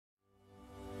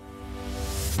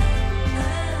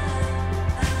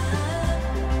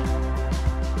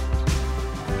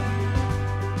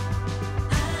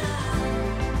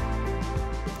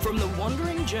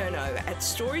Journo at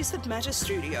Stories That Matter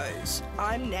Studios.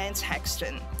 I'm Nance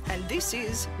Haxton, and this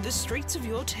is The Streets of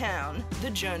Your Town, the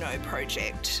Journo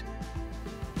Project.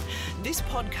 This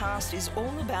podcast is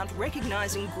all about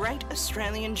recognising great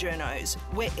Australian journos,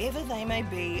 wherever they may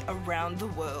be around the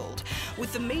world.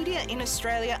 With the media in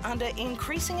Australia under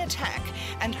increasing attack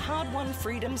and hard-won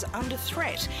freedoms under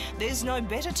threat, there's no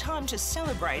better time to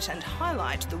celebrate and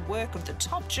highlight the work of the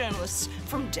top journalists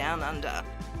from down under.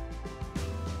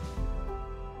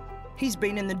 He's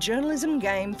been in the journalism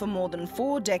game for more than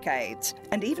 4 decades,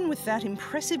 and even with that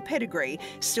impressive pedigree,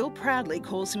 still proudly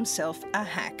calls himself a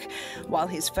hack. While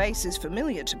his face is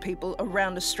familiar to people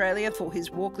around Australia for his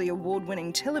Walkley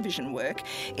Award-winning television work,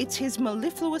 it's his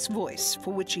mellifluous voice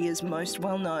for which he is most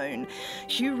well known.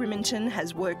 Hugh Riminton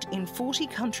has worked in 40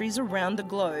 countries around the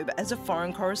globe as a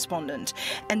foreign correspondent,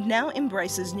 and now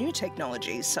embraces new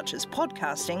technologies such as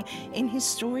podcasting in his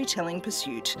storytelling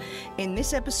pursuit. In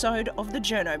this episode of the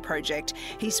Journo Project,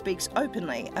 he speaks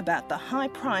openly about the high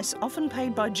price often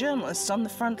paid by journalists on the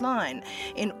front line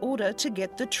in order to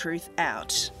get the truth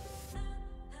out.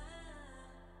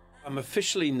 I'm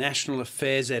officially National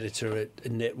Affairs Editor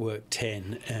at Network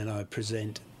 10, and I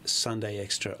present Sunday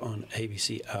Extra on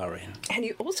ABC-RN. And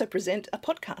you also present a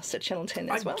podcast at Channel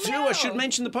 10 as well. I do. I should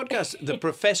mention the podcast, The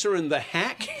Professor and the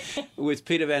Hack, with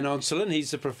Peter Van Onselen. He's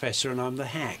the professor and I'm the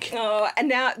hack. Oh, and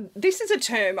now this is a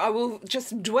term, I will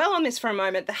just dwell on this for a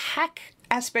moment. The hack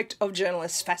aspect of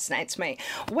journalists fascinates me.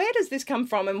 Where does this come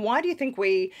from, and why do you think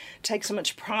we take so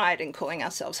much pride in calling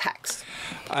ourselves hacks?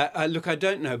 Look, I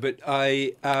don't know, but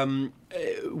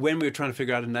when we were trying to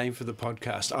figure out a name for the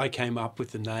podcast, I came up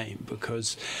with the name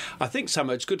because I think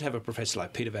somehow it's good to have a professor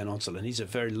like Peter Van Onselen. He's a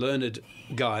very learned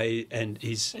guy, and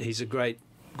he's a great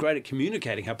at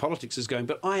communicating how politics is going,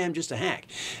 but I am just a hack.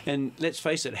 And let's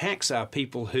face it, hacks are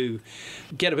people who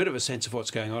get a bit of a sense of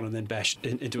what's going on and then bash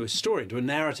into a story, into a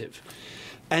narrative.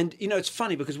 And, you know, it's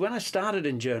funny because when I started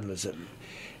in journalism,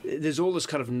 there's all this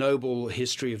kind of noble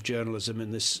history of journalism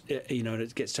and this, you know, and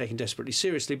it gets taken desperately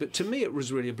seriously. But to me, it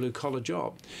was really a blue-collar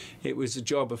job. It was a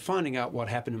job of finding out what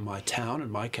happened in my town,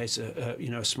 in my case,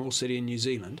 a small city in New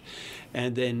Zealand,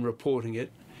 and then reporting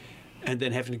it, and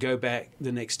then having to go back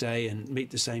the next day and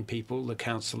meet the same people, the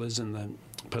councillors and the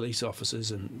police officers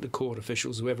and the court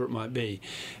officials, whoever it might be,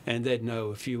 and they'd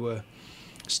know if you were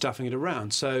stuffing it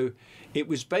around. So it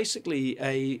was basically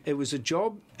a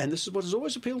job, and this is what has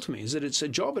always appealed to me, is that it's a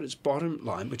job at its bottom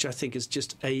line, which I think is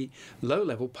just a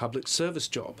low-level public service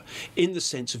job in the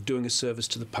sense of doing a service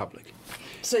to the public.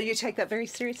 So you take that very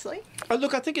seriously?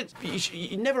 Look, I think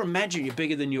you never imagine you're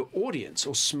bigger than your audience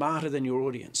or smarter than your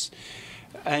audience.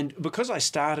 And because I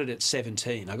started at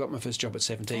 17, I got my first job at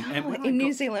 17. In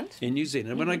New Zealand? In New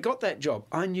Zealand. And when I got that job,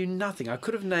 I knew nothing. I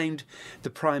could have named the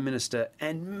Prime Minister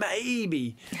and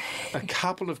maybe a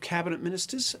couple of cabinet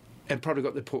ministers and probably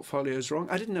got their portfolios wrong.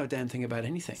 I didn't know a damn thing about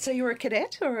anything. So you were a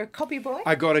cadet or a copy boy?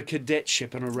 I got a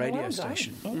cadetship on a radio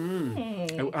station.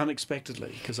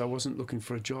 Unexpectedly, because I wasn't looking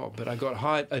for a job. But I got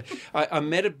hired. I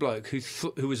met a bloke who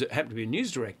happened to be a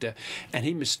news director, and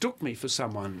he mistook me for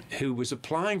someone who was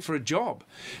applying for a job.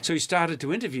 So he started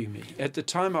to interview me. At the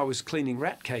time, I was cleaning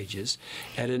rat cages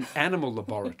at an animal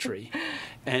laboratory,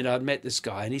 and I'd met this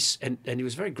guy, and he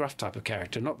was a very gruff type of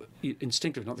character, not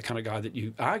instinctively not the kind of guy that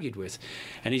you argued with.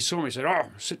 And he saw me and said, "Oh,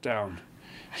 sit down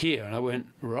here." And I went,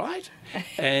 "Right?"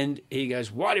 And he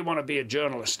goes, "Why do you want to be a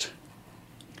journalist?"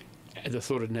 And the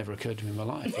thought had never occurred to me in my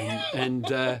life.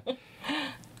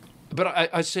 But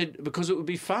I said, because it would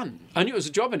be fun. I knew it was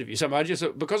a job interview, so I just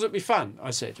said, because it would be fun,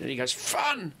 I said. And he goes,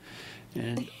 "Fun?"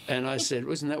 And I said,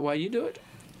 "Wasn't that why you do it?"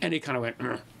 And he kind of went,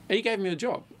 "Mm." And he gave me a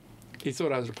job. He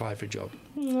thought I was applying for a job.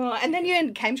 Oh, and then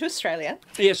you came to Australia.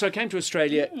 Yeah, so I came to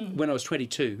Australia when I was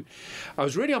 22. I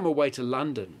was really on my way to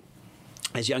London,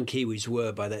 as young Kiwis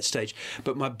were by that stage.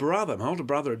 But my older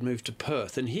brother, had moved to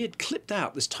Perth, and he had clipped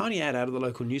out this tiny ad out of the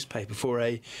local newspaper for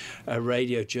a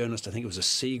radio journalist. I think it was a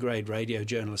C-grade radio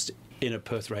journalist in a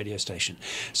Perth radio station.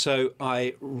 So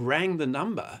I rang the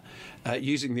number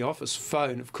using the office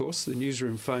phone, of course, the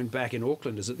newsroom phone back in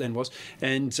Auckland as it then was,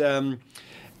 and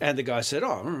the guy said,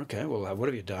 "Oh, okay, well, what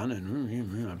have you done?"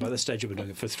 And by this stage, I've been doing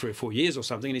it for 3 or 4 years or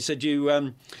something. And he said,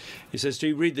 he says, "Do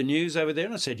you read the news over there?"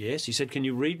 And I said, "Yes." He said, "Can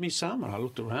you read me some?" And I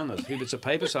looked around, there was a few bits of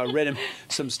paper, so I read him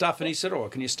some stuff. And he said, "Oh,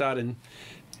 can you start in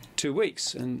 2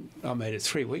 weeks?" And I made it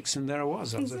 3 weeks, and there I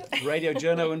was. I was a radio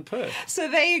journo in Perth. So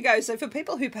there you go. So for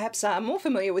people who perhaps are more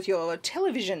familiar with your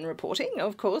television reporting,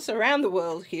 of course, around the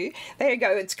world, Hugh, there you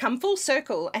go. It's come full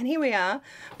circle. And here we are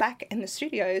back in the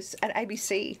studios at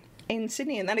ABC in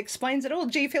Sydney, and that explains it all.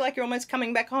 Do you feel like you're almost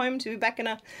coming back home to be back in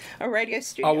a radio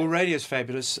studio? Oh, well, radio's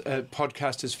fabulous.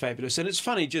 Podcast is fabulous. And it's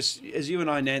funny, just as you and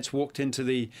I, Nance, walked into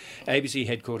the ABC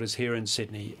headquarters here in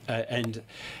Sydney, and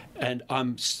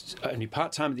I'm only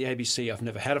part-time at the ABC. I've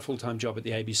never had a full-time job at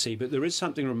the ABC, but there is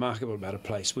something remarkable about a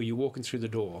place where you're walking through the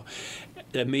door.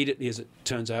 Immediately, as it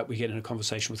turns out, we get in a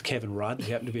conversation with Kevin Rudd,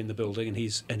 who happened to be in the building,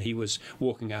 and he was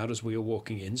walking out as we were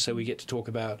walking in. So we get to talk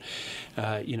about,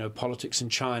 politics in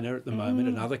China at the moment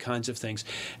and other kinds of things.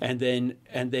 And then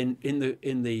in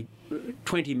the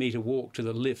 20-metre walk to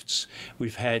the lifts,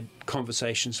 we've had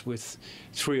conversations with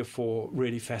 3 or 4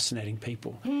 really fascinating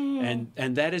people.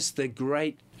 And that is the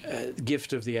great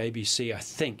gift of the ABC, I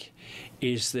think,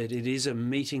 is that it is a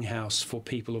meeting house for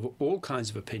people of all kinds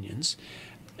of opinions.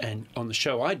 And on the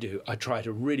show I try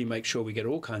to really make sure we get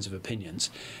all kinds of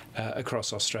opinions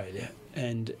across Australia.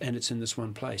 And it's in this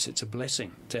one place. It's a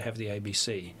blessing to have the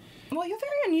ABC. Well, you're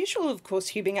very unusual, of course,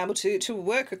 Hugh, being able to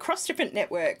work across different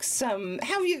networks. How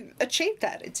have you achieved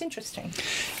that? It's interesting.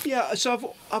 Yeah,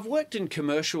 so I've worked in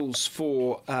commercials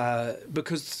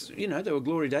because, there were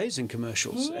glory days in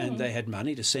commercials and they had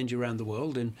money to send you around the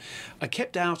world. And I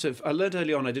learned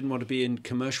early on I didn't want to be in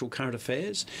commercial current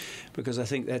affairs because I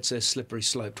think that's a slippery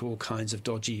slope to all kinds of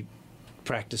dodgy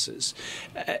practices,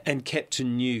 and kept to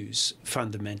news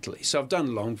fundamentally. So I've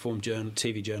done long-form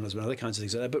TV journalism and other kinds of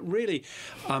things like that, but really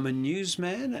I'm a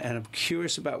newsman and I'm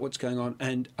curious about what's going on,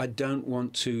 and I don't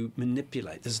want to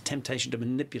manipulate. There's a temptation to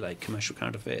manipulate commercial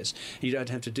current affairs. You don't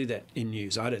have to do that in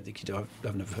news. I don't think you do.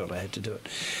 I've never felt I had to do it.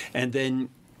 And then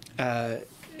I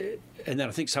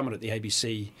think someone at the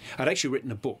ABC, I'd actually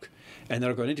written a book, and then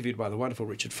I got interviewed by the wonderful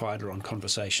Richard Fidler on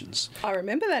Conversations. I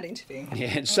remember that interview.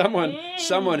 Yeah, and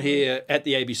someone here at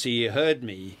the ABC heard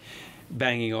me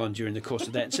banging on during the course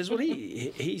of that and says, well,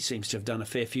 he seems to have done a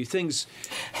fair few things,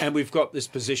 and we've got this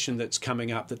position that's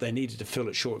coming up that they needed to fill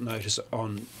at short notice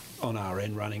on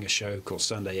RN, running a show called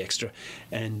Sunday Extra,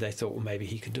 and they thought, well, maybe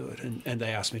he could do it, and they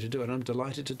asked me to do it. I'm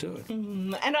delighted to do it.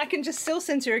 And I can just still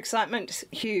sense your excitement,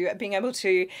 Hugh, at being able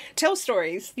to tell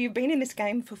stories. You've been in this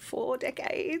game for 4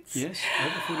 decades. Yes,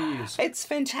 over 40 years. It's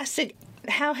fantastic.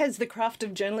 How has the craft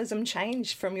of journalism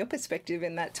changed from your perspective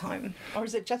in that time? Or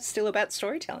is it just still about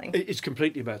storytelling? It's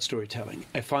completely about storytelling,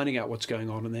 finding out what's going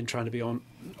on and then trying to be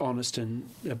honest and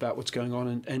about what's going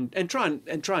on and try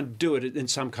and do it in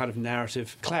some kind of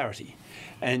narrative clarity.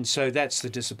 And so that's the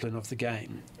discipline of the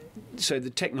game. So the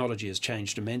technology has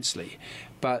changed immensely,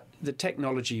 but the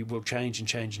technology will change and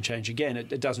change and change again.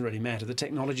 It doesn't really matter. The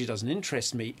technology doesn't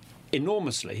interest me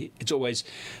enormously. It's always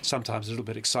sometimes a little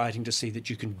bit exciting to see that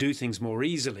you can do things more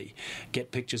easily,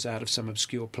 get pictures out of some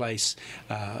obscure place,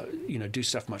 do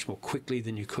stuff much more quickly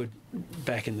than you could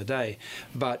back in the day.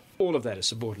 But all of that is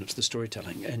subordinate to the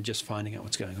storytelling and just finding out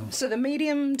what's going on. So the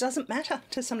medium doesn't matter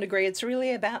to some degree. It's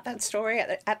really about that story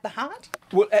at the heart?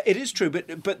 Well, it is true,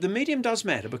 but the medium does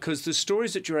matter because the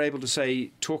stories that you're able to,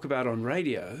 say, talk about on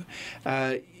radio,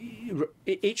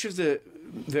 each of the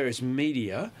various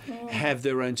media have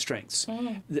their own strengths.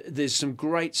 There's some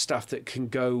great stuff that can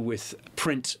go with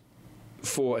print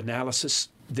for analysis.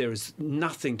 There is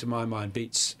nothing, to my mind,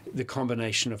 beats the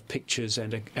combination of pictures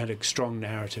and a strong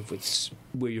narrative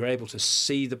where you're able to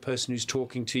see the person who's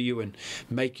talking to you and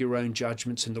make your own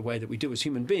judgments in the way that we do as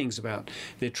human beings about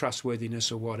their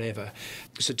trustworthiness or whatever.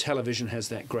 So television has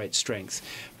that great strength.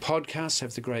 Podcasts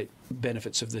have the great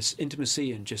benefits of this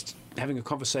intimacy and just having a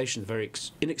conversation, very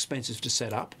inexpensive to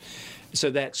set up. So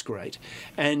that's great.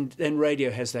 And then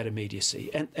radio has that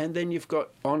immediacy. And then you've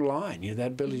got online, that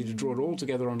ability to draw it all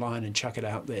together online and chuck it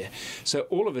out there. So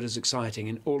all of it is exciting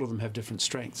and all of them have different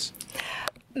strengths.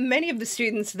 Many of the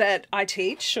students that I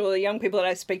teach or the young people that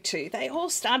I speak to, they all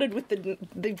started with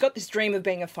they've got this dream of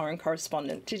being a foreign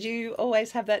correspondent. Did you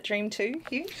always have that dream too,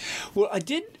 Hugh? Well, I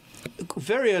did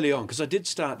very early on because I did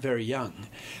start very young.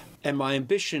 And my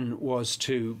ambition was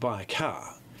to buy a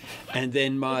car. And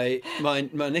then my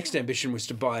next ambition was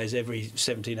to buy, as every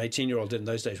 17, 18-year-old did in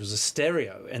those days, was a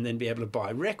stereo and then be able to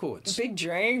buy records. Big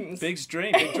dreams. Big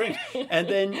dreams. And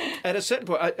then at a certain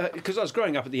point, because I was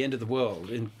growing up at the end of the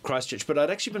world in Christchurch, but I'd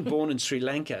actually been born in Sri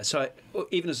Lanka. So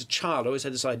even as a child, I always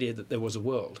had this idea that there was a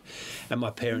world and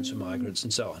my parents were migrants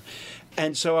and so on.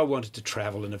 And so I wanted to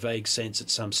travel in a vague sense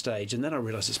at some stage. And then I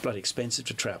realised it's bloody expensive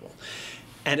to travel.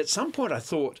 And at some point I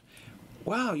thought,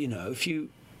 wow, if you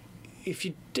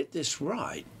did this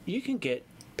right, you can get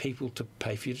people to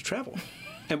pay for you to travel.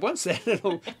 And once that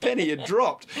little penny had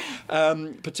dropped,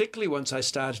 particularly once I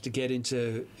started to get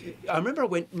into... I remember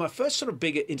my first sort of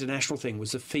big international thing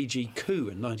was the Fiji coup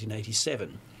in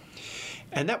 1987.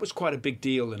 And that was quite a big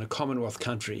deal in a Commonwealth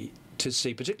country to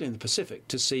see, particularly in the Pacific,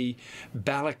 to see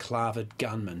balaclavaed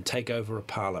gunmen take over a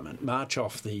parliament, march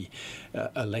off the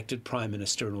elected prime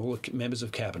minister and all the members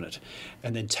of cabinet,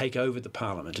 and then take over the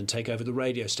parliament and take over the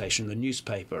radio station, the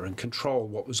newspaper, and control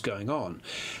what was going on.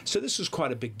 So this was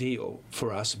quite a big deal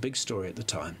for us, a big story at the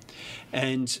time.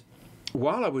 And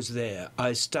while I was there,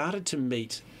 I started to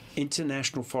meet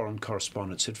international foreign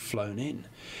correspondents who'd flown in.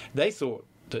 They thought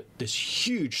that this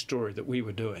huge story that we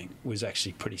were doing was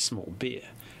actually pretty small beer,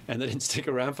 and they didn't stick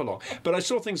around for long. But I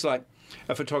saw things like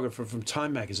a photographer from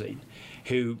Time magazine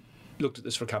who looked at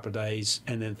this for a couple of days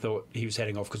and then thought he was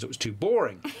heading off because it was too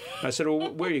boring. I said,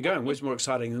 well, where are you going? Where's more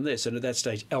exciting than this? And at that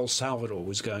stage, El Salvador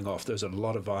was going off. There was a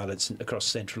lot of violence across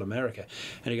Central America.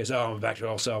 And he goes, oh, I'm back to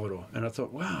El Salvador. And I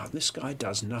thought, wow, this guy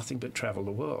does nothing but travel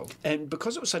the world. And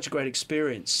because it was such a great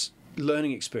experience,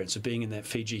 learning experience of being in that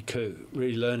Fiji coup,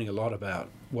 really learning a lot about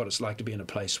what it's like to be in a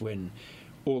place when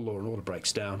all law and order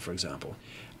breaks down, for example,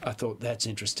 I thought, that's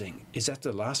interesting. Is that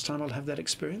the last time I'll have that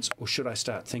experience? Or should I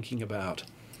start thinking about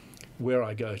where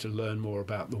I go to learn more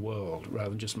about the world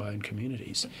rather than just my own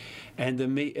communities?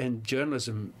 And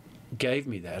journalism gave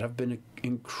me that. I've been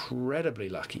incredibly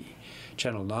lucky.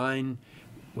 Channel 9,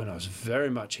 when I was very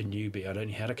much a newbie, I'd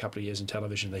only had a couple of years in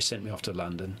television, they sent me off to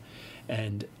London.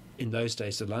 And in those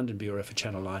days, the London bureau for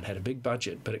Channel 9 had a big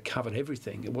budget, but it covered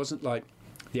everything. It wasn't like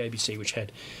the ABC, which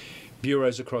had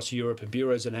bureaus across Europe and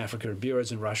bureaus in Africa and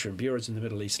bureaus in Russia and bureaus in the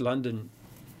Middle East. London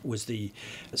was the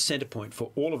centre point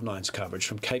for all of Nine's coverage,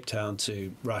 from Cape Town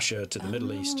to Russia to the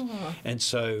Middle East. And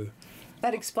so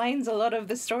that explains a lot of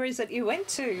the stories that you went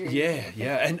to.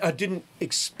 Yeah. And I didn't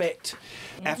expect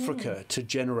Africa to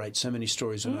generate so many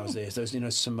stories when I was there. Those,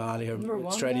 Somalia, Rwanda.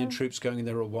 Australian troops going in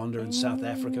there, Rwanda and South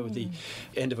Africa with the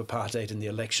end of apartheid and the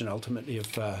election ultimately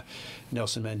of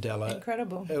Nelson Mandela.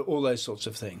 Incredible. All those sorts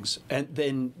of things. And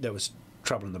then there was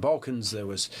trouble in the Balkans. There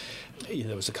was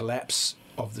a collapse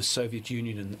of the Soviet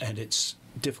Union and its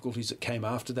difficulties that came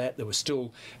after that. There was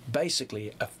still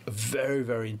basically a very,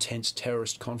 very intense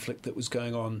terrorist conflict that was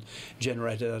going on,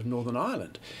 generated out of Northern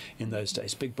Ireland in those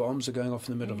days. Big bombs are going off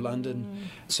in the middle of London.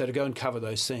 So to go and cover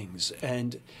those things,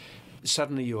 and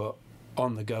suddenly you are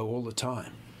on the go all the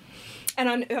time.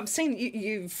 And I've seen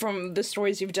you from the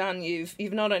stories you've done. You've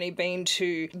not only been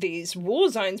to these war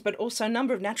zones, but also a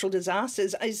number of natural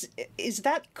disasters. Is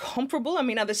that comparable? I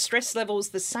mean, are the stress levels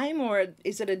the same, or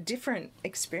is it a different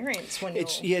experience when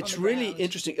it's really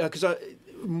interesting because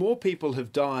more people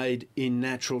have died in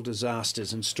natural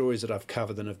disasters and stories that I've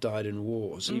covered than have died in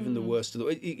wars. Even the worst of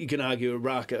you can argue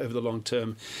Iraq over the long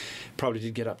term probably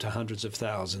did get up to hundreds of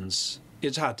thousands.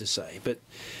 It's hard to say, but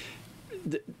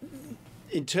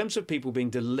in terms of people being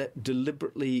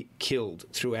deliberately killed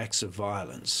through acts of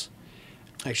violence,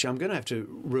 actually, I'm going to have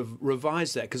to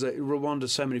revise that because Rwanda,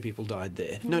 so many people died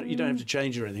there. No, you don't have to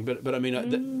change or anything, but I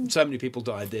mean, so many people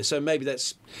died there. So maybe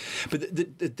that's... But the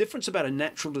difference about a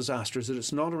natural disaster is that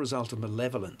it's not a result of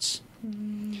malevolence.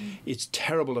 It's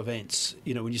terrible events.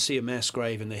 When you see a mass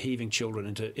grave and they're heaving children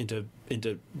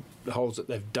into holes that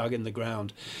they've dug in the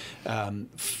ground,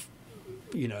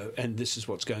 and this is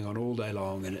what's going on all day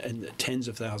long, and tens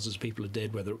of thousands of people are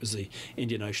dead, whether it was the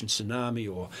Indian Ocean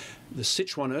tsunami or the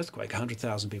Sichuan earthquake.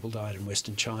 100,000 people died in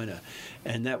Western China,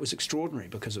 and that was extraordinary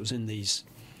because it was in these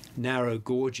narrow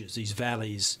gorges, these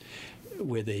valleys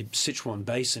where the Sichuan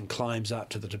Basin climbs up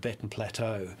to the Tibetan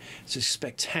Plateau. It's a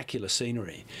spectacular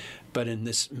scenery, but in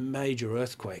this major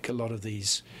earthquake, a lot of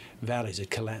these valleys had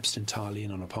collapsed entirely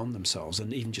in and upon themselves,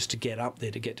 and even just to get up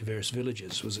there to get to various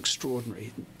villages was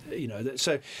extraordinary.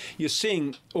 So you're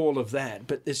seeing all of that,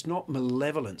 but it's not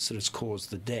malevolence that has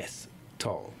caused the death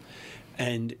toll.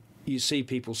 And you see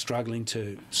people struggling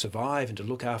to survive and to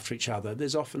look after each other.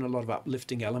 There's often a lot of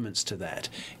uplifting elements to that,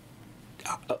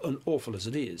 awful as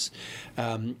it is.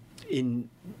 In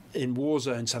war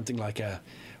zones, something like a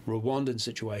Rwandan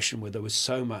situation where there was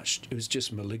so much, it was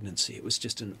just malignancy. It was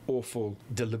just an awful,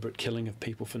 deliberate killing of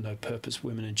people for no purpose,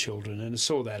 women and children. And I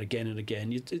saw that again and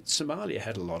again. Somalia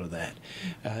had a lot of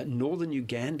that. Northern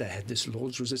Uganda had this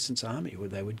Lord's Resistance Army where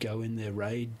they would go in there,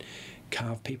 raid,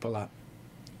 carve people up,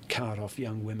 cart off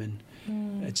young women.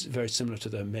 It's very similar to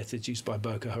the methods used by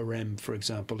Boko Haram, for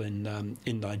example, in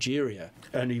Nigeria,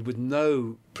 only with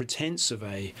no pretense of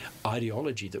a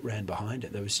ideology that ran behind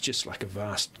it. There was just like a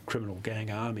vast criminal gang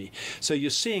army. So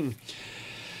you're seeing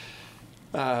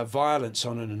violence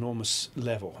on an enormous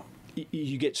level.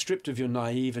 You get stripped of your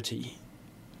naivety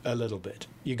a little bit.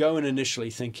 You go in initially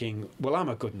thinking, well, I'm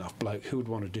a good enough bloke. Who would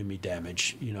want to do me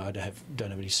damage? I don't have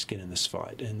any skin in this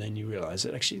fight. And then you realise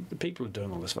that actually the people who are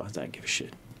doing all this fight, they don't give a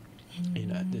shit.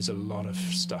 There's a lot of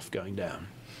stuff going down.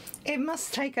 It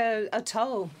must take a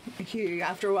toll, Hugh,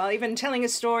 after a while. Even telling a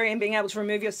story and being able to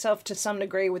remove yourself to some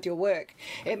degree with your work,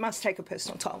 it must take a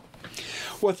personal toll.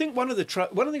 Well, I think one of the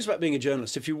things about being a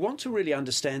journalist, if you want to really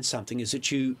understand something, is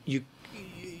that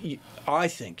I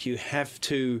think you have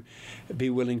to be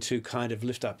willing to kind of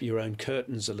lift up your own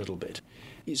curtains a little bit.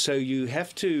 So you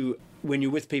have to, when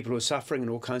you're with people who are suffering in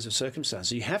all kinds of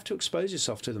circumstances, you have to expose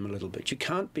yourself to them a little bit. You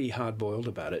can't be hard-boiled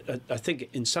about it. I think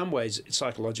in some ways,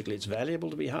 psychologically, it's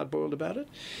valuable to be hard-boiled about it.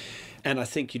 And I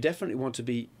think you definitely want to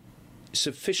be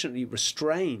sufficiently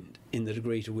restrained in the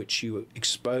degree to which you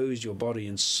expose your body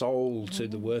and soul to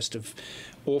the worst of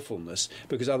awfulness,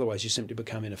 because otherwise you simply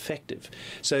become ineffective.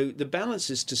 So the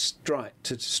balance is to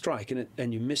strike,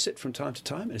 and you miss it from time to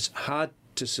time, and it's hard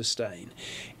to sustain,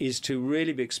 is to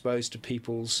really be exposed to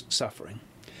people's suffering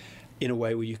in a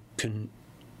way where you can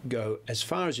go as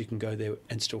far as you can go there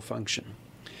and still function.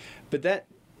 But that,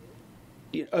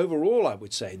 overall, I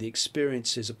would say the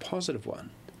experience is a positive one.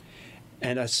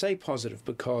 And I say positive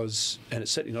because, and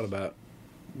it's certainly not about,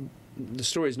 the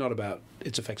story is not about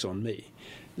its effects on me.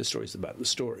 The story is about the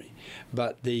story.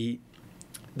 But the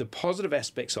positive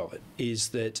aspects of it is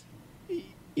that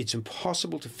it's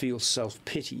impossible to feel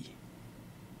self-pity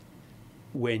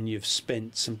when you've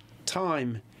spent some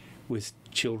time with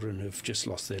children who've just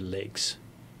lost their legs.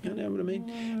 You know what I mean?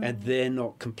 And they're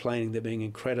not complaining, they're being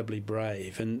incredibly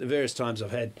brave. And the various times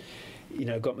I've had,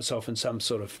 got myself in some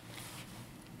sort of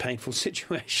painful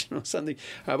situation or something,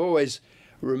 I've always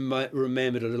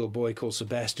remembered a little boy called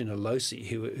Sebastian Alosi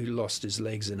who lost his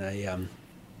legs in a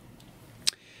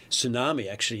tsunami,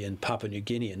 actually, in Papua New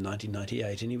Guinea in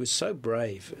 1998. And he was so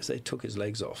brave as they took his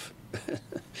legs off.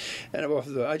 And I've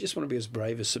often thought, I just want to be as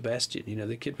brave as Sebastian.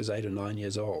 The kid was 8 or 9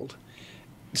 years old.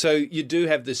 So you do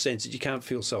have this sense that you can't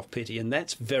feel self-pity, and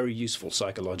that's very useful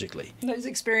psychologically. Those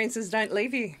experiences don't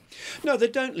leave you. No, they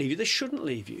don't leave you. They shouldn't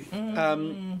leave you.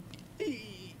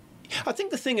 I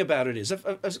think the thing about it is, I've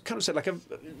kind of said,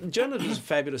 journalism is a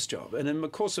fabulous job. And in the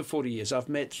course of 40 years, I've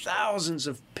met thousands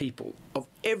of people of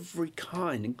every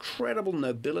kind, incredible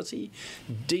nobility,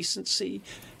 decency,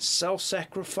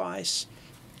 self-sacrifice,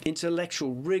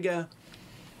 intellectual rigour,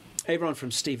 everyone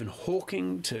from Stephen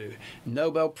Hawking to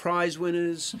Nobel Prize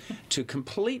winners to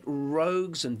complete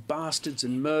rogues and bastards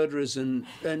and murderers and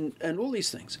all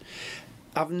these things.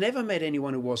 I've never met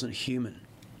anyone who wasn't human.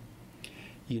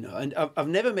 And I've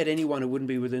never met anyone who wouldn't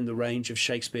be within the range of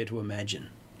Shakespeare to imagine.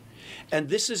 And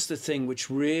this is the thing which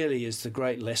really is the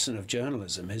great lesson of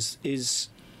journalism, is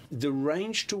the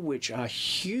range to which our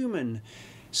human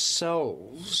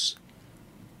selves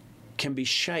can be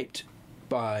shaped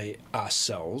by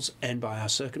ourselves and by our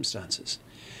circumstances.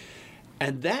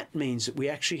 And that means that we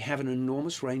actually have an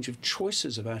enormous range of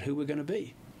choices about who we're going to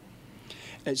be.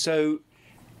 And so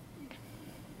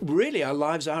really our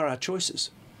lives are our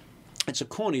choices. It's a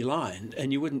corny line,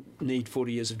 and you wouldn't need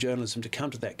 40 years of journalism to come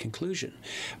to that conclusion.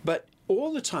 But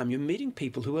all the time you're meeting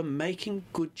people who are making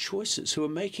good choices, who are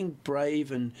making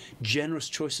brave and generous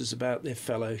choices about their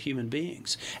fellow human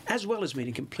beings, as well as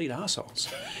meeting complete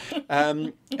arseholes.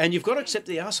 And you've got to accept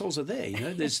the arseholes are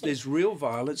there. There's real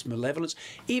violence, malevolence.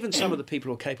 Even some of the people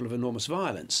who are capable of enormous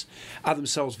violence are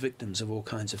themselves victims of all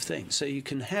kinds of things. So you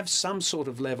can have some sort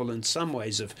of level in some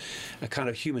ways of a kind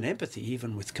of human empathy,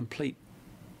 even with complete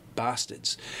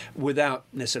bastards, without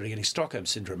necessarily getting Stockholm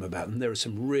Syndrome about them. There are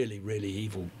some really, really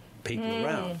evil people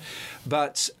around.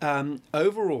 But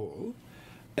overall,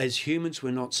 as humans,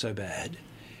 we're not so bad.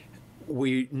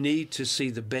 We need to see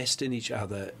the best in each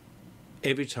other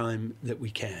every time that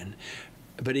we can.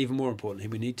 But even more importantly,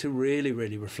 we need to really,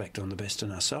 really reflect on the best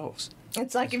in ourselves.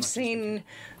 It's like you've seen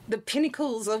the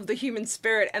pinnacles of the human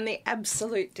spirit and the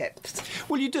absolute depths.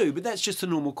 Well, you do, but that's just the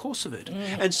normal course of it.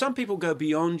 And some people go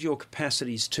beyond your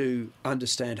capacities to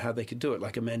understand how they could do it,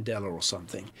 like a Mandela or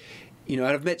something. And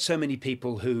I've met so many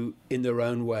people who, in their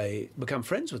own way, become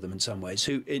friends with them in some ways,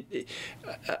 who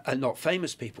are not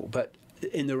famous people, but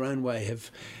in their own way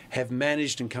have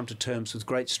managed and come to terms with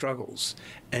great struggles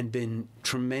and been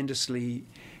tremendously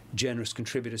generous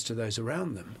contributors to those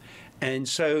around them. And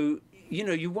so,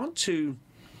 you want to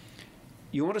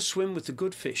swim with the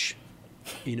good fish,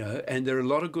 and there are a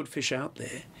lot of good fish out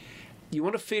there. You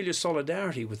want to feel your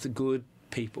solidarity with the good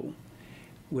people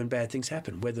when bad things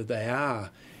happen, whether they are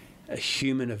a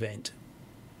human event,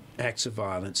 acts of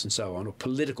violence and so on, or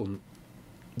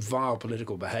vile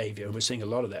political behaviour, and we're seeing a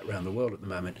lot of that around the world at the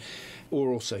moment, or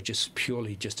also just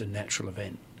purely just a natural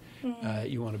event.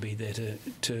 You want to be there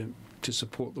to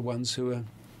support the ones who are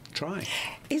trying.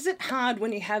 Is it hard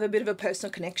when you have a bit of a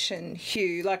personal connection,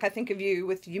 Hugh? Like I think of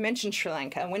you you mentioned Sri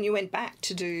Lanka. When you went back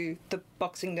to do the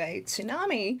Boxing Day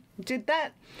tsunami, did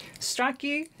that strike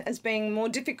you as being more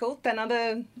difficult than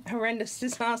other horrendous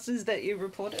disasters that you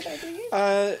reported over the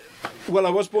years? Well,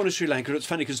 I was born in Sri Lanka. It's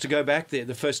funny because to go back there,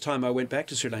 the first time I went back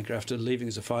to Sri Lanka after leaving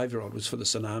as a 5-year-old was for the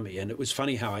tsunami. And it was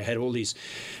funny how I had all these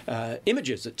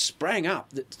images that sprang up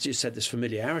that just had this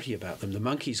familiarity about them. The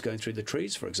monkeys going through the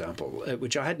trees, for example,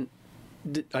 which I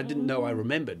didn't know I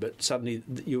remembered, but suddenly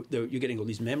you're getting all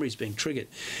these memories being triggered.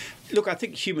 Look, I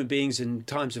think human beings in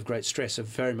times of great stress are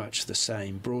very much the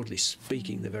same. Broadly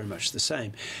speaking, they're very much the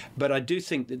same. But I do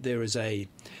think that there is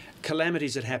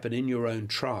calamities that happen in your own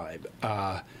tribe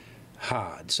are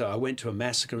hard. So I went to a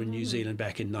massacre in New Zealand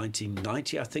back in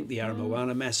 1990, I think, the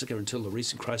Aramoana massacre, until the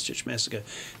recent Christchurch massacre,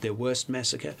 their worst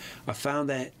massacre. I found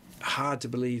that hard to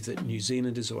believe that New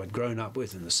Zealanders who I'd grown up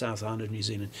with in the South Island of New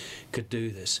Zealand could do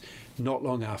this. Not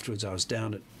long afterwards, I was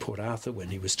down at Port Arthur when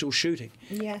he was still shooting.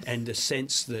 Yes. And the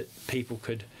sense that people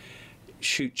could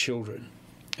shoot children,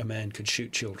 a man could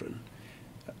shoot children,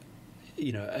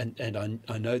 and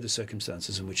I know the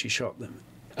circumstances in which he shot them,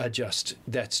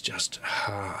 that's just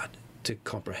hard to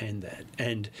comprehend that.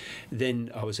 And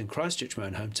then I was in Christchurch, my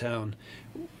own hometown,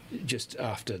 just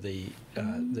after the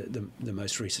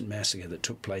most recent massacre that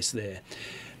took place there.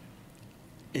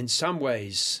 In some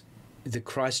ways, the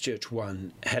Christchurch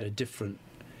one had a different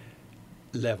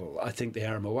level. I think the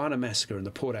Aramoana massacre and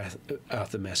the Port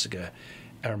Arthur massacre,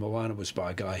 Aramoana was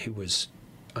by a guy who was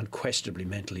unquestionably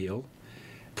mentally ill.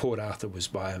 Port Arthur was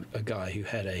by a guy who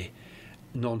had a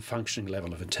non-functioning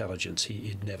level of intelligence.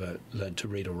 He'd never learned to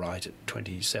read or write at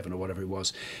 27 or whatever he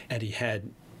was, and he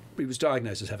was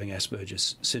diagnosed as having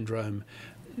Asperger's syndrome.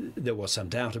 There was some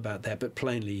doubt about that, but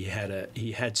plainly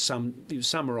he was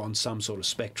somewhere on some sort of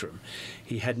spectrum.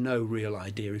 He had no real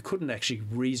idea. He couldn't actually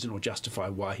reason or justify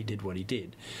why he did what he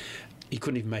did. He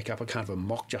couldn't even make up a kind of a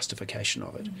mock justification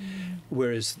of it.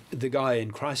 Whereas the guy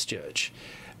in Christchurch,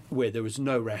 where there was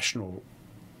no rational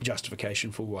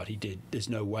justification for what he did, there's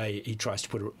no way. He tries to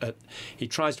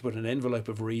put an envelope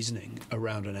of reasoning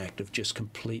around an act of just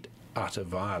complete utter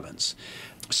violence,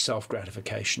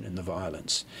 self-gratification in the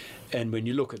violence. And when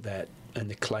you look at that and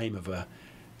the claim of a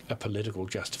political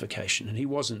justification, and he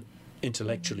wasn't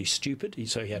intellectually stupid,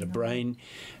 so he had a brain,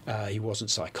 he wasn't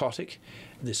psychotic.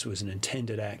 This was an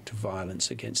intended act of violence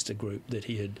against a group that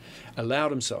he had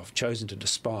chosen to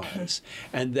despise,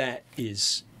 and that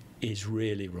is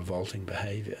really revolting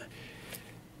behaviour.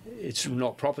 It's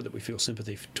not proper that we feel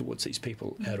sympathy towards these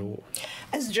people at all.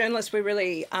 As journalists, we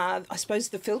really are, I suppose,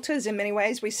 the filters in many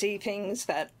ways. We see things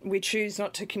that we choose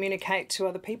not to communicate to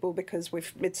other people because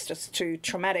it's just too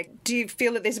traumatic. Do you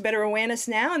feel that there's a better awareness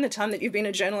now in the time that you've been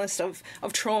a journalist of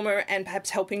trauma and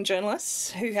perhaps helping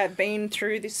journalists who have been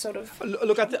through this sort of...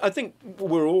 Look, I think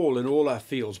we're all, in all our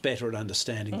fields, better at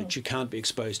understanding that you can't be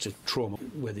exposed to trauma,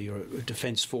 whether you're a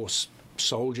Defence Force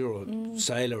soldier or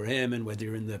sailor or airman, whether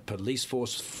you're in the police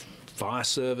force, fire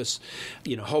service,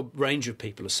 a whole range of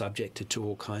people are subjected to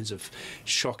all kinds of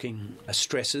shocking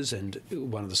stresses, and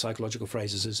one of the psychological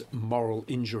phrases is moral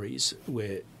injuries,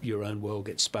 where your own world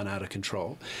gets spun out of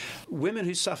control. Women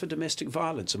who suffer domestic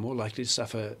violence are more likely to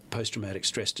suffer post-traumatic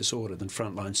stress disorder than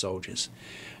frontline soldiers.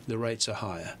 The rates are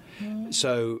higher.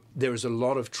 So there is a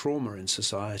lot of trauma in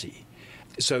society.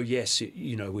 So yes,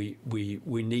 we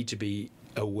need to be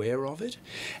aware of it.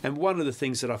 And one of the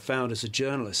things that I found as a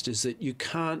journalist is that you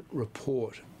can't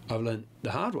report, I've learned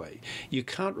the hard way, you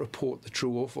can't report the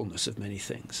true awfulness of many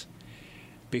things,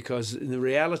 because in the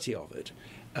reality of it,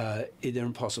 they're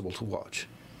impossible to watch.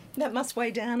 That must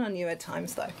weigh down on you at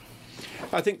times, though.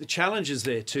 I think the challenge is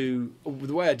there too.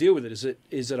 The way I deal with it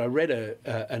is that I read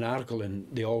an article in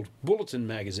the old Bulletin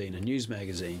magazine, a news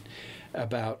magazine,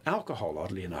 about alcohol,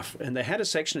 oddly enough, and they had a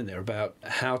section in there about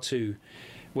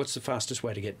what's the fastest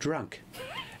way to get drunk.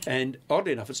 And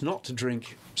oddly enough, it's not to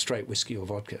drink straight whiskey or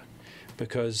vodka,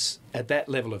 because at that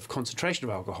level of concentration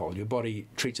of alcohol, your body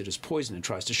treats it as poison and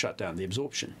tries to shut down the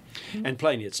absorption. And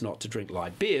plainly, it's not to drink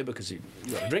light beer, because you've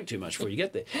got to drink too much before you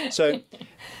get there. So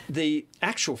the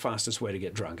actual fastest way to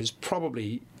get drunk is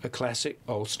probably a classic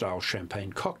old-style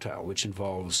champagne cocktail, which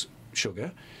involves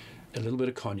sugar, a little bit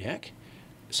of cognac,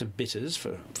 some bitters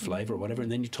for flavour or whatever, and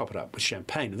then you top it up with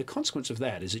champagne. And the consequence of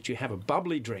that is that you have a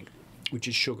bubbly drink, which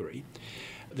is sugary.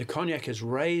 The cognac has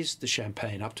raised the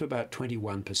champagne up to about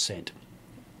 21%.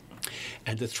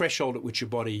 And the threshold at which your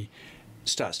body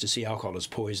starts to see alcohol as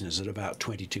poison is at about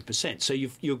 22%. So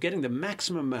you're getting the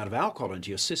maximum amount of alcohol into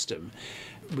your system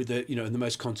with in the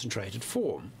most concentrated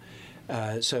form.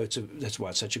 So that's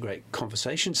why it's such a great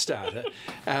conversation starter.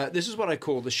 This is what I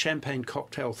call the champagne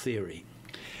cocktail theory.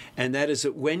 and that is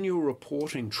that when you're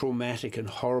reporting traumatic and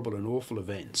horrible and awful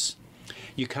events,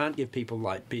 you can't give people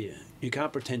light beer. You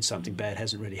can't pretend something bad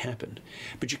hasn't really happened.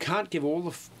 But you can't give all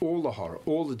the horror,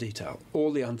 all the detail,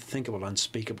 all the unthinkable,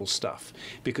 unspeakable stuff,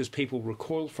 because people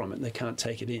recoil from it and they can't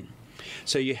take it in.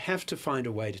 So you have to find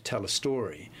a way to tell a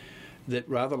story that,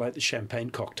 rather like the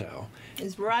champagne cocktail,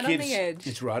 is right on the edge.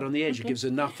 It's right on the edge. It gives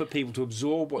enough for people to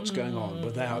absorb what's going on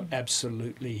without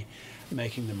absolutely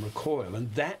making them recoil.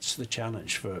 And that's the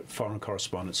challenge for foreign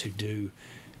correspondents who do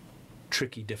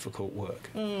tricky, difficult work.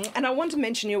 And I want to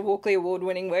mention your Walkley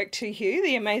Award-winning work too, Hugh,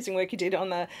 the amazing work you did on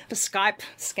the Skype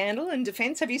scandal in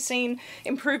defence. Have you seen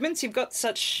improvements? You've got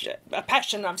such a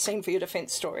passion, I've seen, for your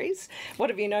defence stories. What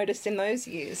have you noticed in those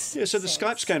years? Yeah, so the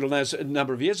Skype scandal now is a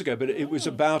number of years ago, but it was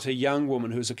about a young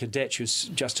woman who was a cadet. She was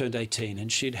just turned 18,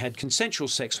 and she'd had consensual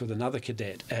sex with another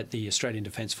cadet at the Australian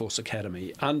Defence Force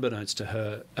Academy. Unbeknownst to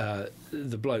her,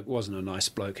 the bloke wasn't a nice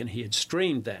bloke, and he had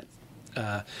streamed that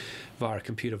via a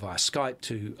computer, via Skype,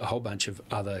 to a whole bunch of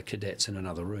other cadets in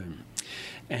another room.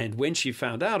 And when she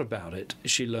found out about it,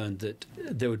 she learned that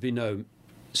there would be no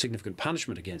significant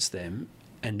punishment against them,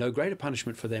 and no greater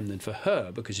punishment for them than for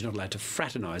her, because you're not allowed to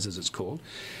fraternise, as it's called.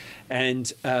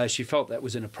 And she felt that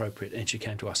was inappropriate, and she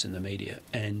came to us in the media,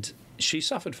 and she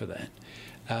suffered for that.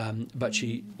 But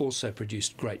she also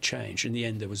produced great change. In the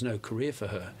end, there was no career for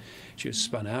her. She was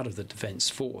spun out of the Defence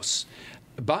Force.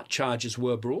 But charges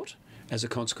were brought as a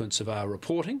consequence of our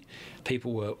reporting.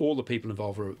 All the people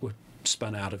involved were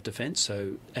spun out of defence,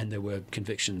 and there were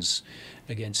convictions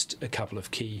against a couple of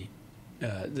key,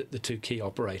 the two key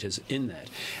operators in that.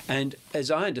 And as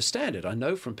I understand it, I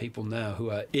know from people now who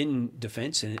are in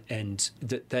defence and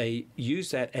that they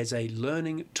use that as a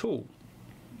learning tool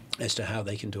as to how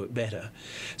they can do it better.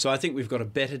 So I think we've got a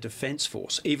better defence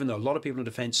force, even though a lot of people in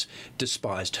defence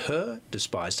despised her,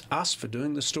 despised us for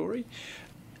doing the story.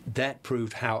 That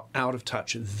proved how out of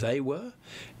touch they were,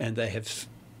 and they have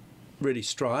really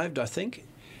strived, I think.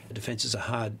 Defence is a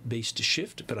hard beast to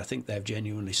shift, but I think they've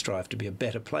genuinely strived to be a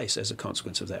better place as a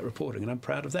consequence of that reporting, and I'm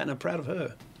proud of that, and I'm proud of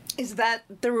her. Is that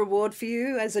the reward for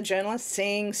you as a journalist,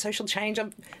 seeing social change?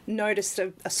 I've noticed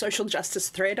a social justice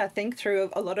thread, I think, through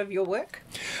a lot of your work.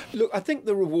 Look, I think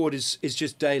the reward is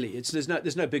just daily.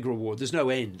 There's no big reward. There's no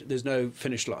end. There's no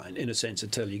finish line, in a sense,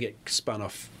 until you get spun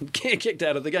off, kicked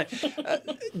out of the game.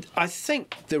 I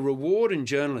think the reward in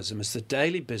journalism is the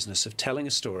daily business of telling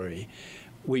a story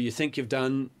where you think you've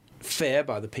done fair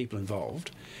by the people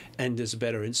involved, and there's a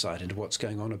better insight into what's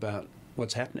going on about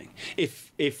what's happening.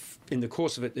 If in the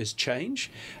course of it there's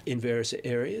change in various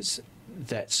areas,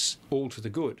 that's all to the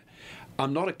good.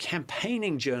 I'm not a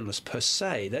campaigning journalist per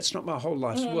se. That's not my whole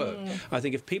life's work. I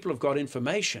think if people have got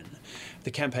information,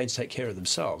 the campaigns take care of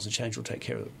themselves and change will take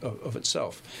care of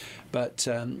itself. But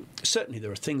certainly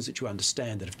there are things that you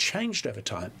understand that have changed over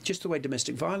time. Just the way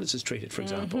domestic violence is treated, for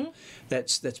example,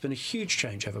 that's been a huge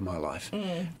change over my life.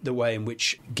 The way in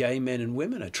which gay men and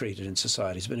women are treated in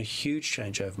society has been a huge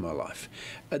change over my life.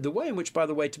 The way in which, by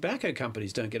the way, tobacco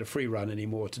companies don't get a free run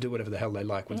anymore to do whatever the hell they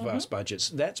like with vast budgets,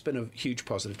 that's been a huge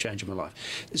positive change in my life.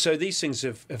 So these things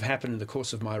have happened in the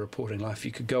course of my reporting life.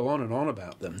 You could go on and on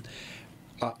about them.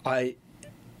 I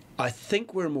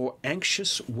think we're a more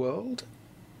anxious world,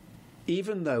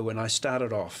 even though when I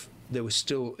started off, there was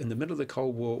still, in the middle of the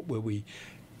Cold War, where we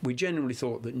genuinely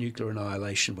thought that nuclear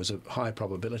annihilation was a high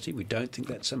probability. We don't think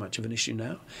that's so much of an issue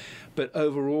now. But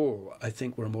overall, I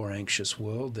think we're a more anxious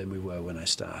world than we were when I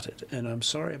started. And I'm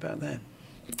sorry about that.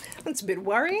 That's a bit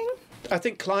worrying. I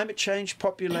think climate change,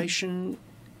 population,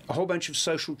 a whole bunch of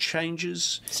social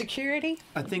changes. Security?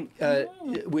 I think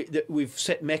we've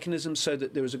set mechanisms so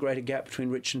that there is a greater gap between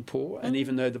rich and poor, and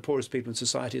even though the poorest people in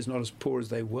society is not as poor as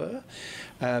they were,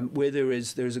 where there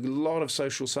is a lot of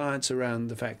social science around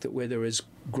the fact that where there is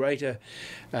greater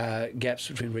gaps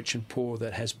between rich and poor,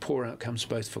 that has poor outcomes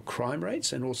both for crime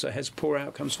rates and also has poor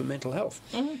outcomes for mental health,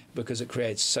 because it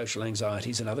creates social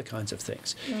anxieties and other kinds of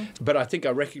things. But I think I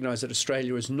recognise that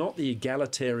Australia is not the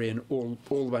egalitarian, all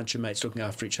a bunch of mates looking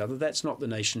after each other. That's not the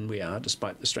nation we are,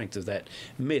 despite the strength of that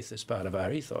myth as part of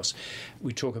our ethos.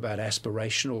 We talk about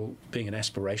being an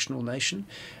aspirational nation,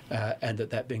 and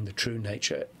that being the true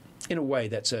nature. In a way,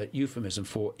 that's a euphemism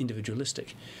for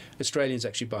individualistic. Australians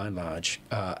actually, by and large,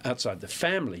 outside the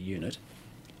family unit,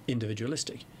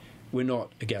 individualistic. We're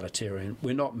not egalitarian.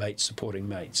 We're not mates supporting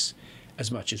mates,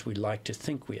 as much as we like to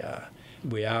think we are.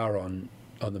 We are, on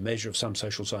the measure of some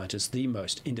social scientists, the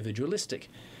most individualistic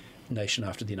nation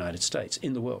after the United States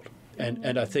in the world.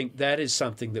 And I think that is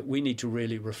something that we need to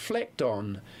really reflect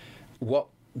on, what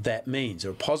that means.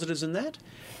 There are positives in that.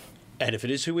 And if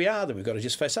it is who we are, then we've got to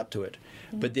just face up to it.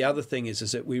 But the other thing is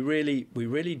that we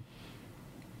really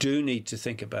do need to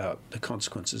think about the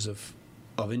consequences of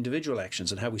individual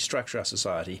actions and how we structure our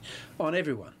society on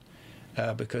everyone,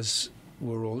 because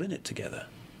we're all in it together.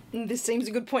 This seems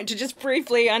a good point to just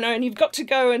briefly, I know, and you've got to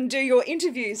go and do your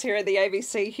interviews here at the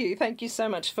ABC, Hugh. Thank you so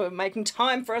much for making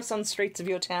time for us on Streets of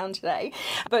Your Town today.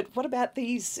 But what about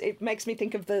these? It makes me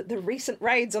think of the recent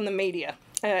raids on the media.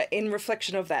 In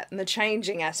reflection of that and the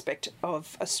changing aspect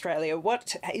of Australia,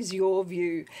 what is your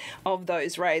view of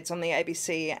those raids on the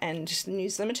ABC and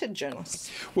News Limited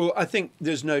journalists? Well, I think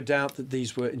there's no doubt that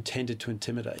these were intended to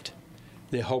intimidate.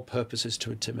 Their whole purpose is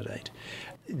to intimidate.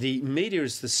 The media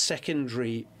is the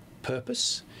secondary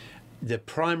purpose. The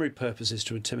primary purpose is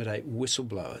to intimidate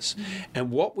whistleblowers. And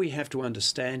what we have to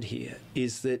understand here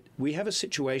is that we have a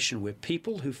situation where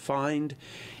people who find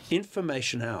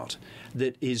information out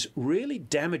that is really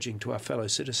damaging to our fellow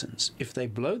citizens, if they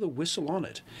blow the whistle on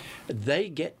it, they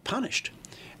get punished.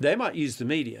 They might use the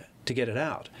media to get it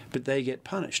out, but they get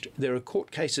punished. There are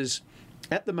court cases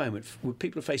at the moment where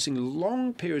people are facing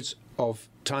long periods of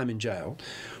time in jail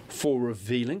for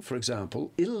revealing, for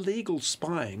example, illegal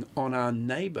spying on our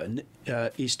neighbour,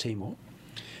 East Timor.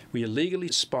 We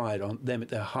illegally spied on them at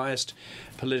their highest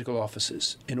political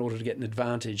offices in order to get an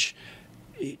advantage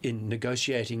in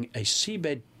negotiating a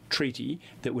seabed treaty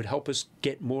that would help us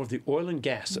get more of the oil and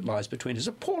gas that lies between us.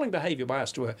 Appalling behaviour by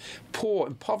us to a poor,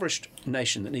 impoverished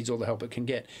nation that needs all the help it can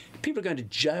get. People are going to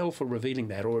jail for revealing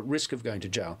that, or at risk of going to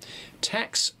jail.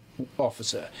 Tax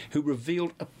officer who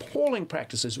revealed appalling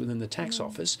practices within the tax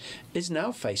office is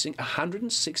now facing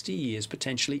 160 years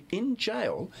potentially in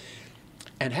jail.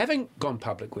 And having gone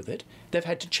public with it, they've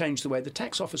had to change the way the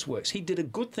tax office works. He did a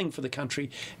good thing for the country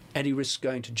and he risks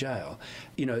going to jail.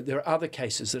 You know, there are other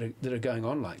cases that are going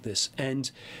on like this.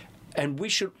 And we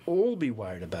should all be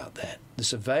worried about that. The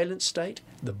surveillance state,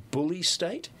 the bully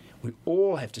state, we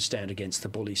all have to stand against the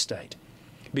bully state.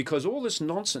 Because all this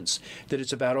nonsense that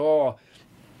it's about,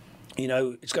 you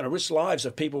know, it's going to risk lives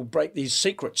if people break these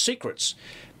secrets.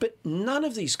 But none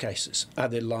of these cases are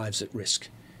their lives at risk.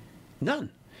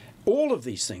 None. All of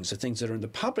these things are things that are in the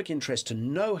public interest to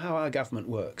know how our government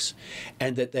works,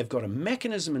 and that they've got a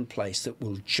mechanism in place that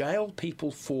will jail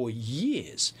people for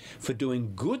years for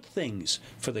doing good things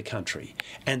for the country,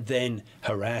 and then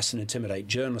harass and intimidate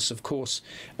journalists. Of course,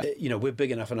 you know, we're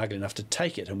big enough and ugly enough to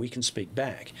take it, and we can speak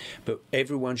back. But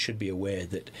everyone should be aware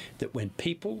that when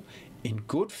people in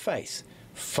good faith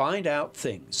find out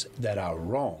things that are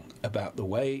wrong about the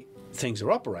way things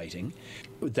are operating,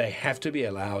 they have to be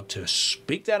allowed to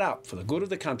speak that up for the good of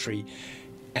the country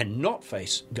and not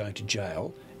face going to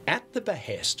jail at the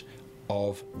behest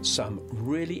of some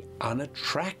really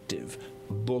unattractive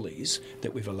bullies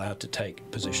that we've allowed to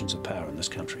take positions of power in this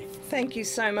country. Thank you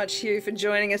so much, Hugh, for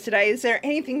joining us today. Is there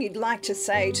anything you'd like to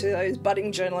say to those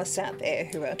budding journalists out there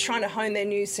who are trying to hone their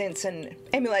news sense and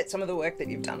emulate some of the work that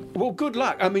you've done? Well, good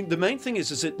luck. I mean, the main thing is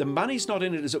that the money's not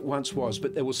in it as it once was,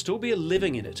 but there will still be a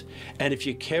living in it. And if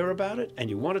you care about it and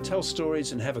you want to tell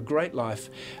stories and have a great life,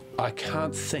 I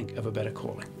can't think of a better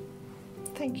calling.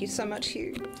 Thank you so much,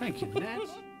 Hugh. Thank you, Nat.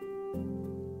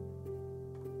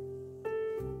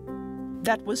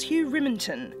 That was Hugh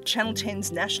Riminton, Channel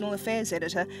 10's National Affairs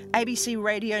Editor, ABC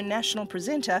Radio National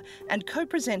Presenter and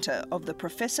co-presenter of the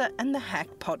Professor and the Hack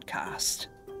podcast.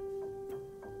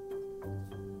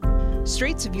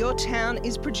 Streets of Your Town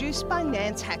is produced by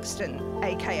Nance Haxton,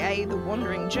 aka The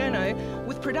Wandering Journo,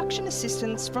 with production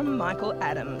assistance from Michael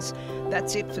Adams.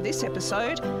 That's it for this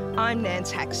episode. I'm Nance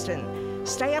Haxton.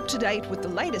 Stay up to date with the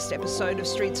latest episode of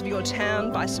Streets of Your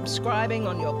Town by subscribing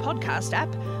on your podcast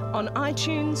app, on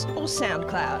iTunes or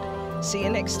SoundCloud. See you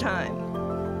next time.